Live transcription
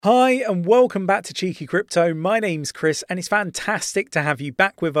Hi and welcome back to Cheeky Crypto. My name's Chris and it's fantastic to have you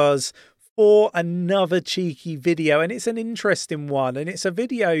back with us for another cheeky video, and it's an interesting one, and it's a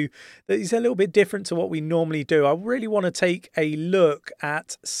video that is a little bit different to what we normally do. I really want to take a look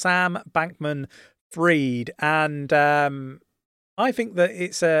at Sam Bankman-Fried, and I think that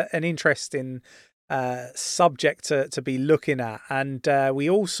it's an interesting subject to be looking at. And we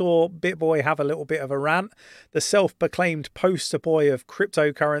all saw BitBoy have a little bit of a rant, the self-proclaimed poster boy of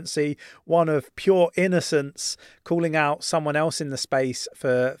cryptocurrency, one of pure innocence, calling out someone else in the space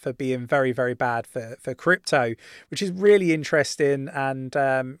for being very, very bad for crypto, which is really interesting. And,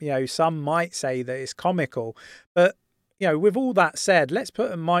 some might say that it's comical, but with all that said, let's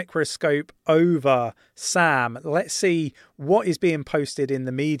put a microscope over Sam. Let's see what is being posted in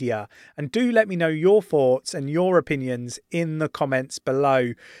the media. And do let me know your thoughts and your opinions in the comments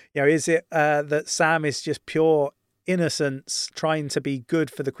below. Is it that Sam is just pure innocence trying to be good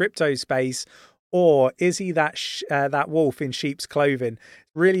for the crypto space? Or is he that wolf in sheep's clothing?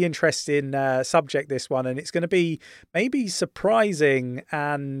 Really interesting subject, this one, and it's going to be maybe surprising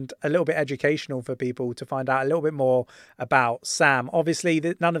and a little bit educational for people to find out a little bit more about Sam. Obviously,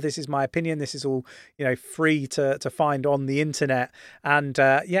 none of this is my opinion. This is all free to find on the internet, and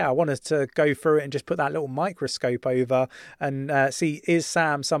I wanted to go through it and just put that little microscope over and see, is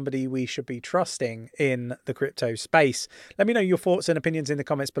Sam somebody we should be trusting in the crypto space? Let me know your thoughts and opinions in the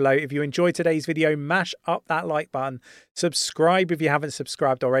comments below. If you enjoyed today's video, mash up that like button, subscribe if you haven't subscribed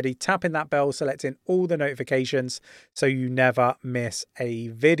already, tapping that bell, selecting all the notifications so you never miss a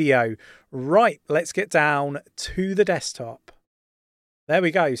video. Right, let's get down to the desktop. There we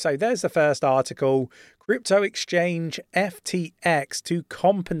go. So there's the first article. Crypto exchange FTX to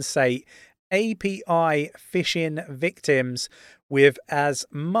compensate API phishing victims with as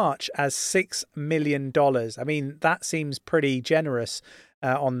much as $6 million. I mean, that seems pretty generous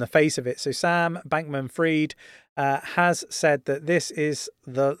on the face of it. So Sam Bankman-Fried has said that this is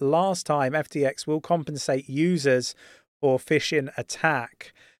the last time FTX will compensate users for phishing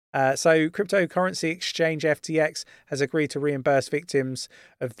attack. So cryptocurrency exchange FTX has agreed to reimburse victims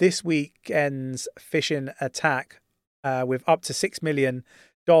of this weekend's phishing attack with up to $6 million,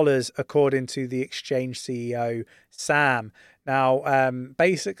 according to the exchange CEO, Sam. Now,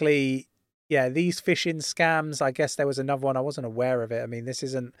 basically, these phishing scams, I guess there was another one. I wasn't aware of it. I mean, this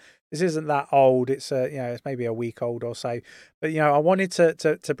isn't that old. It's it's maybe a week old or so. But I wanted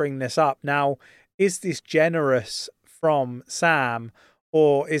to bring this up. Now, is this generous from Sam,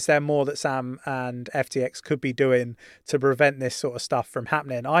 or is there more that Sam and FTX could be doing to prevent this sort of stuff from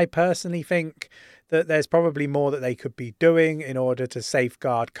happening? I personally think that there's probably more that they could be doing in order to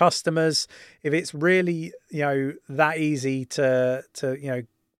safeguard customers. If it's really, that easy to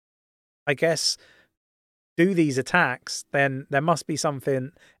I guess, do these attacks, then there must be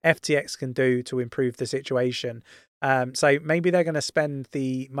something FTX can do to improve the situation. So maybe they're going to spend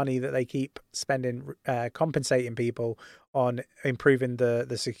the money that they keep spending compensating people on improving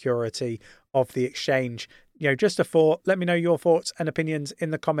the security of the exchange. Just a thought. Let me know your thoughts and opinions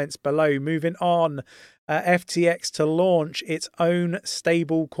in the comments below. Moving on, FTX to launch its own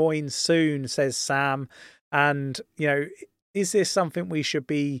stable coin soon, says Sam. And, is this something we should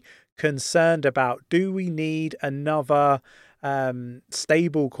be concerned about? Do we need another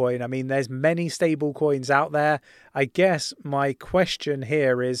stable coin? I mean, there's many stable coins out there. I guess my question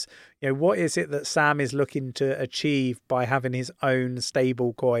here is, what is it that Sam is looking to achieve by having his own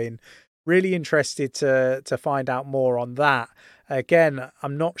stable coin? Really interested to find out more on that. Again,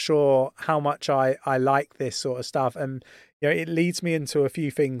 I'm not sure how much I like this sort of stuff, and it leads me into a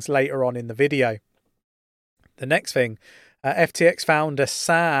few things later on in the video. The next thing, FTX founder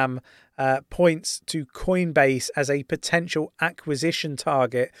Sam points to Coinbase as a potential acquisition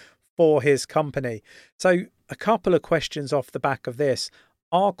target for his company. So a couple of questions off the back of this.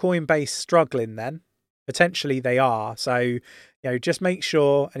 Are Coinbase struggling then? Potentially they are. So, just make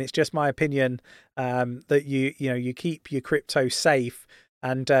sure, and it's just my opinion, that you keep your crypto safe.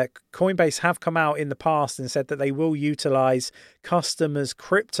 And Coinbase have come out in the past and said that they will utilize customers'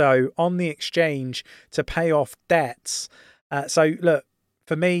 crypto on the exchange to pay off debts. So look,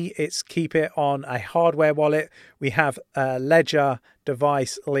 for me, it's keep it on a hardware wallet. We have a Ledger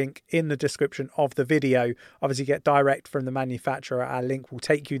device link in the description of the video. Obviously, get direct from the manufacturer. Our link will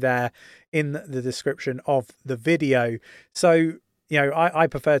take you there in the description of the video. So, I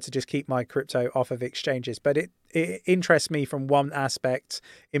prefer to just keep my crypto off of exchanges, but it interests me from one aspect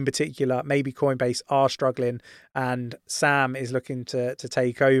in particular. Maybe Coinbase are struggling and Sam is looking to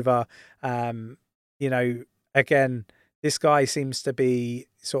take over. Again, this guy seems to be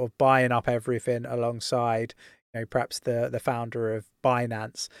sort of buying up everything alongside, perhaps the founder of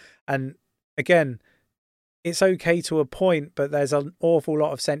Binance. And again, it's okay to a point, but there's an awful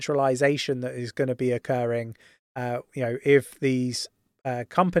lot of centralization that is going to be occurring. If these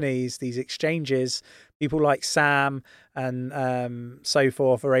companies, these exchanges, people like Sam and so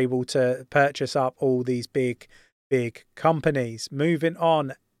forth are able to purchase up all these big companies. Moving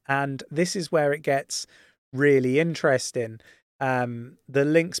on, and this is where it gets really interesting. The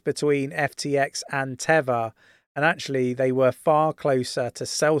links between FTX and Tether, and actually they were far closer to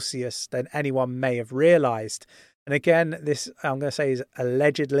Celsius than anyone may have realized. And again, this I'm going to say is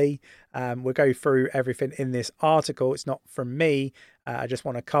allegedly. We'll go through everything in this article. It's not from me. I just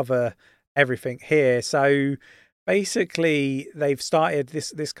want to cover everything here. So basically, they've started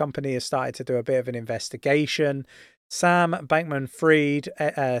this company has started to do a bit of an investigation. Sam Bankman-Fried,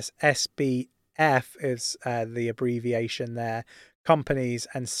 SBF is the abbreviation there, companies,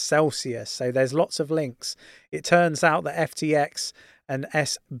 and Celsius. So there's lots of links. It turns out that FTX and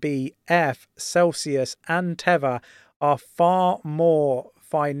SBF, Celsius and Tether are far more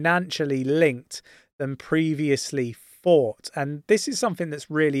financially linked than previously thought. And this is something that's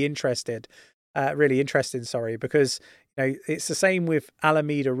really interesting, because it's the same with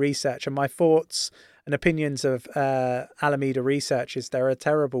Alameda Research. And my thoughts and opinions of Alameda Research is they're a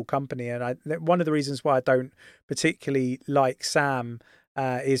terrible company. And one of the reasons why I don't particularly like Sam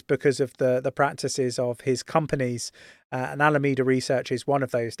is because of the practices of his companies. And Alameda Research is one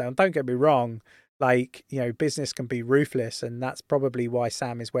of those. Now, don't get me wrong, business can be ruthless, and that's probably why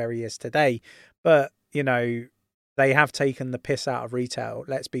Sam is where he is today. But, they have taken the piss out of retail,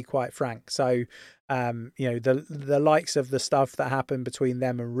 let's be quite frank. So, the likes of the stuff that happened between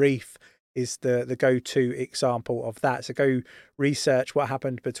them and Reef is the go-to example of that. So go research what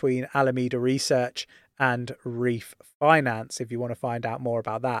happened between Alameda Research and Reef Finance if you want to find out more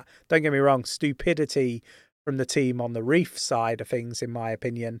about that. Don't get me wrong, stupidity from the team on the Reef side of things, in my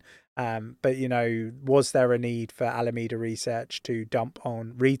opinion. But, was there a need for Alameda Research to dump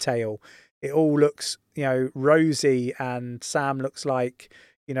on retail? It all looks, rosy, and Sam looks like,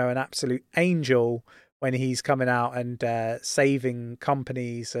 an absolute angel when he's coming out and saving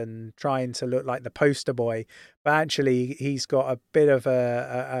companies and trying to look like the poster boy. But actually, he's got a bit of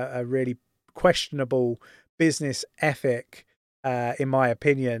a really questionable business ethic, in my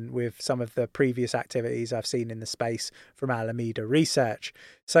opinion, with some of the previous activities I've seen in the space from Alameda Research.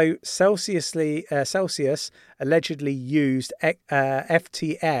 So Celsius allegedly used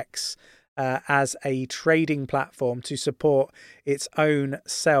FTX as a trading platform to support its own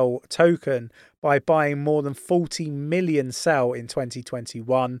Cell token by buying more than 40 million Cell in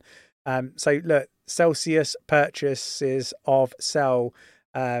 2021. So look, Celsius purchases of Cell,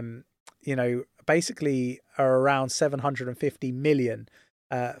 basically are around 750 million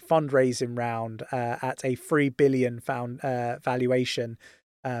fundraising round at a 3 billion valuation,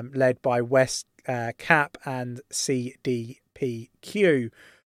 led by West Cap and CDPQ.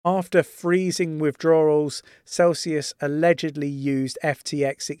 After freezing withdrawals, Celsius allegedly used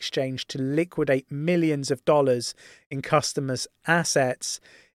FTX exchange to liquidate millions of dollars in customers' assets.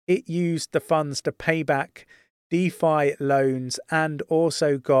 It used the funds to pay back DeFi loans and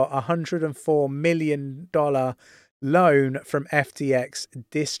also got a $104 million loan from FTX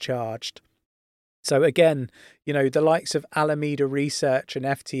discharged. So again, the likes of Alameda Research and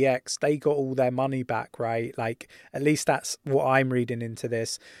FTX, they got all their money back, right? At least that's what I'm reading into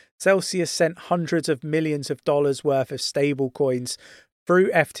this. Celsius sent hundreds of millions of dollars worth of stable coins through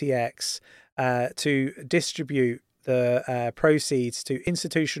FTX to distribute the proceeds to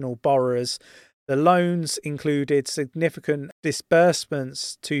institutional borrowers. The loans included significant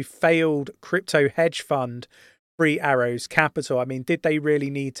disbursements to failed crypto hedge fund Three Arrows Capital. I mean, did they really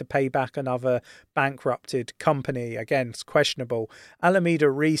need to pay back another bankrupted company? Again, it's questionable.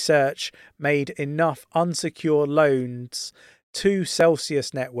 Alameda Research made enough unsecured loans to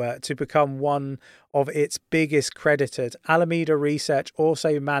Celsius Network to become one of its biggest creditors. Alameda Research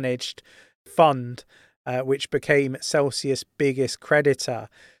also managed fund, which became Celsius' biggest creditor.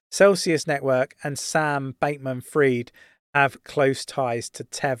 Celsius Network and Sam Bankman-Fried have close ties to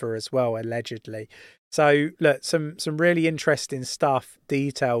Tether as well, allegedly. So look, some really interesting stuff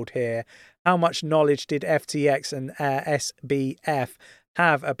detailed here. How much knowledge did FTX and SBF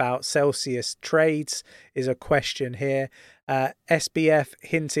have about Celsius trades is a question here. SBF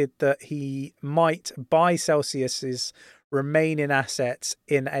hinted that he might buy Celsius's remaining assets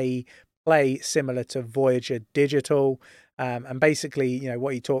in a play similar to Voyager Digital. And basically,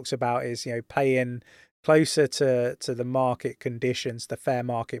 what he talks about is, playing closer to the market conditions, the fair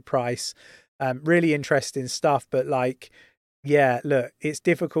market price. Really interesting stuff. But look, it's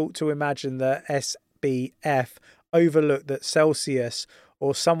difficult to imagine that SBF overlooked that Celsius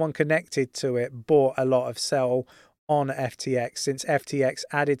or someone connected to it bought a lot of sell on FTX since FTX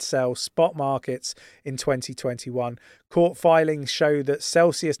added sell spot markets in 2021. Court filings show that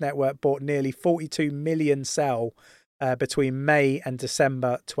Celsius Network bought nearly 42 million sell between May and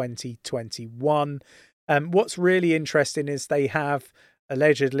December 2021. What's really interesting is they have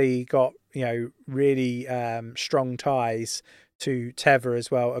allegedly got, really strong ties to Tether as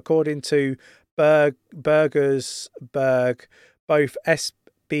well. According to Burgersberg, both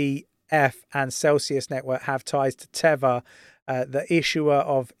SBF and Celsius Network have ties to Tether. The issuer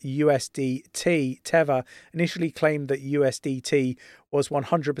of USDT, Tether, initially claimed that USDT was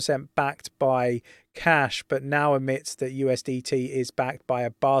 100% backed by cash, but now admits that USDT is backed by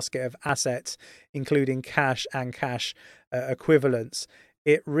a basket of assets, including cash and cash equivalents.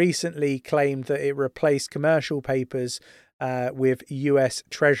 It recently claimed that it replaced commercial papers with US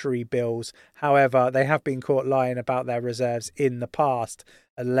Treasury bills. However, they have been caught lying about their reserves in the past,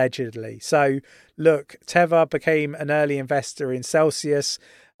 allegedly. So, look, Tether became an early investor in Celsius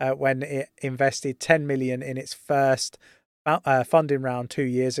when it invested $10 million in its first funding round 2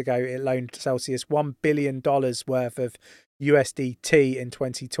 years ago. It loaned Celsius $1 billion worth of USDT in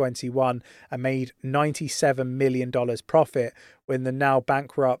 2021 and made $97 million profit when the now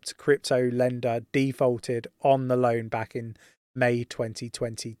bankrupt crypto lender defaulted on the loan back in May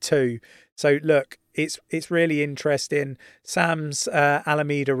 2022. So look, it's really interesting. Sam's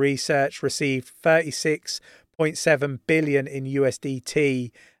Alameda Research received 36.7 billion in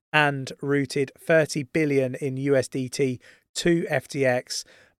USDT and routed 30 billion in USDT to FTX.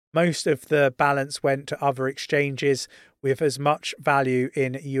 Most of the balance went to other exchanges, with as much value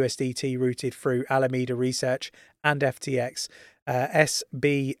in USDT routed through Alameda Research and FTX.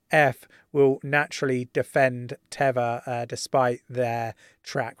 SBF will naturally defend Tether despite their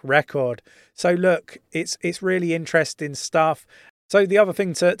track record. So look, it's really interesting stuff. So the other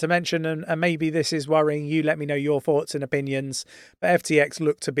thing to mention, and maybe this is worrying you, let me know your thoughts and opinions, but FTX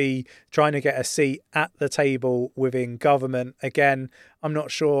look to be trying to get a seat at the table within government. Again, I'm not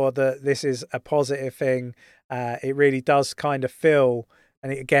sure that this is a positive thing. It really does kind of feel,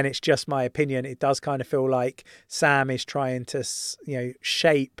 and again, it's just my opinion, it does kind of feel like Sam is trying to,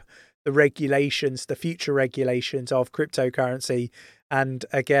 shape the regulations, the future regulations of cryptocurrency. And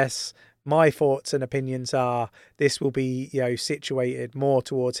I guess my thoughts and opinions are this will be, situated more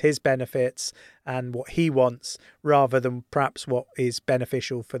towards his benefits and what he wants rather than perhaps what is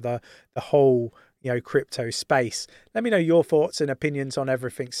beneficial for the whole, crypto space. Let me know your thoughts and opinions on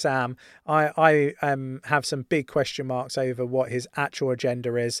everything, Sam. I have some big question marks over what his actual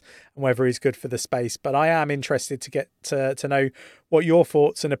agenda is and whether he's good for the space, but I am interested to get to know what your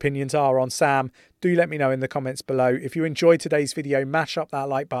thoughts and opinions are on Sam. Do let me know in the comments below. If you enjoyed today's video, mash up that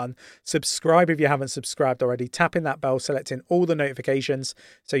like button, subscribe if you haven't subscribed already, tapping that bell, selecting all the notifications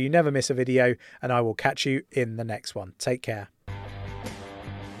so you never miss a video, and I will catch you in the next one. Take care.